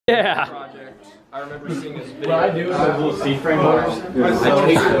Yeah. project. I remember seeing this video. What I do is those little C-frame motors. I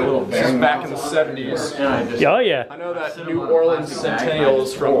take the little This is back in the 70s. and I just Oh yeah. I know that New Orleans Centennial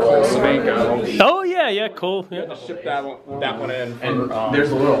is from Cole Savanko. Oh yeah, yeah, cool. I had to ship that one in. and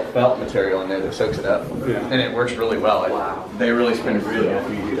there's a little felt material in there that soaks it up, and it works really well. They really spin it really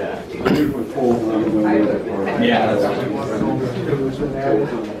after you do that. Yeah.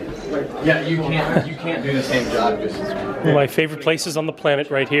 Yeah, you can't do the same job just. One of my favorite places on the planet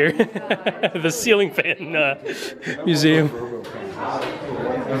right here. The ceiling fan museum.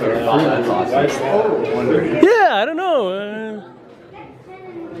 Yeah, I don't know.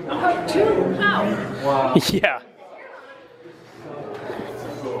 Yeah.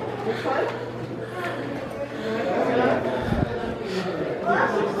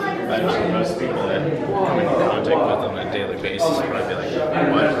 Most people that come in contact with on a daily basis would probably be like,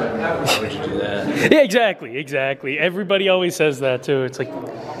 what? Why would you do that? Yeah, exactly. Everybody always says that too. It's like,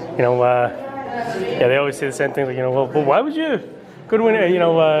 you know, yeah, they always say the same thing. Like, you know, well, why would you go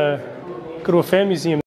to go to a fan museum